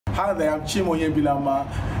Hi there, I'm Chim.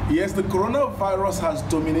 Yes, the coronavirus has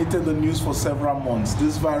dominated the news for several months.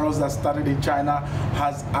 This virus that started in China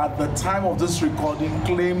has, at the time of this recording,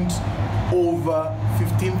 claimed over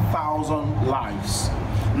 15,000 lives.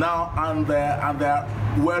 Now, and there are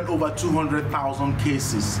well over 200,000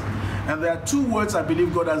 cases. And there are two words I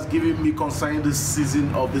believe God has given me concerning this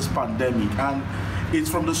season of this pandemic. And it's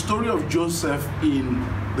from the story of Joseph in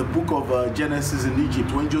the book of Genesis in Egypt,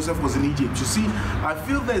 when Joseph was in Egypt. You see, I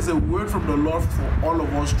feel there's a word from the Lord for all of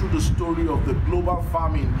us through the story of the global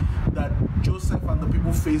famine that Joseph and the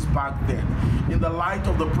people faced back then, in the light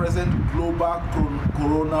of the present global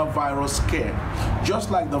coronavirus scare.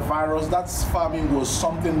 Just like the virus, that famine was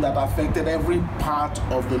something that affected every part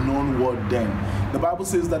of the known world then. The Bible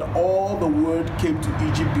says that all the world came to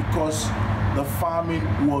Egypt because the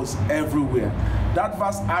famine was everywhere. That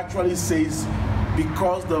verse actually says,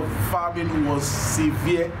 because the famine was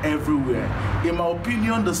severe everywhere. In my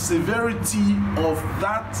opinion, the severity of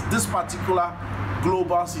this particular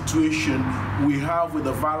global situation we have with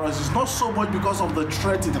the virus is not so much because of the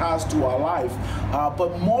threat it has to our life,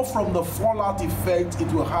 but more from the fallout effect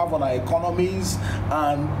it will have on our economies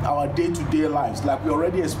and our day-to-day lives, like we're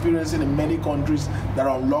already experiencing in many countries that are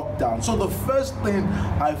on lockdown. So the first thing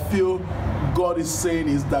I feel God is saying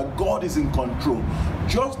is that God is in control.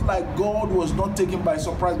 Just like God was not taken by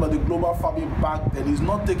surprise by the global famine back then, He's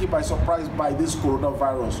not taken by surprise by this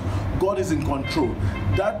coronavirus. God is in control.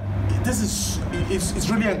 It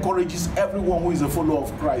really encourages everyone who is a follower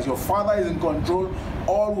of Christ. Your Father is in control.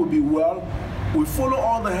 All will be well. We follow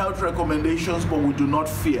all the health recommendations, but we do not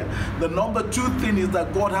fear. The number two thing is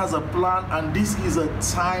that God has a plan, and this is a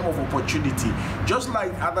time of opportunity. Just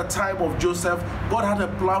like at the time of Joseph, God had a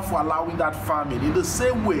plan for allowing that famine. In the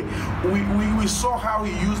same way, we saw how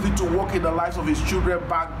He used it to work in the lives of His children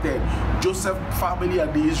back then, Joseph's family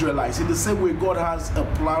and the Israelites. In the same way, God has a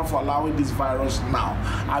plan for allowing this virus now.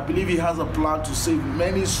 I believe He has a plan to save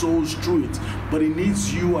many souls through it, but He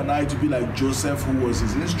needs you and I to be like Joseph, who was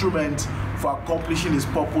His instrument for accomplishing His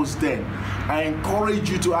purpose then. I encourage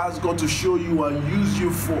you to ask God to show you and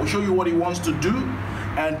show you what He wants to do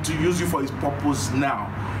and to use you for His purpose now.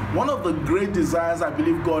 One of the great desires I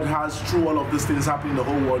believe God has through all of these things happening in the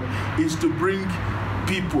whole world is to bring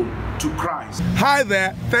people to Christ. Hi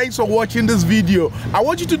there, thanks for watching this video. I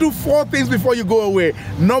want you to do 4 things before you go away.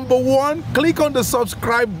 Number 1, click on the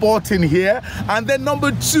subscribe button here, and then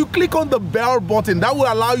number 2, click on the bell button. That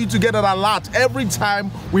will allow you to get an alert every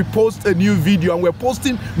time we post a new video, and we're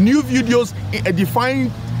posting new videos,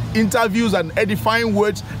 edifying interviews and edifying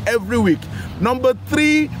words every week. Number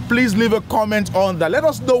 3, please leave a comment on that. Let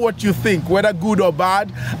us know what you think, whether good or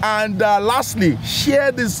bad. And lastly,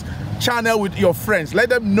 share this channel with your friends. Let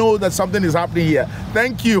them know that something is happening here.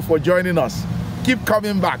 Thank you for joining us. Keep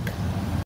coming back.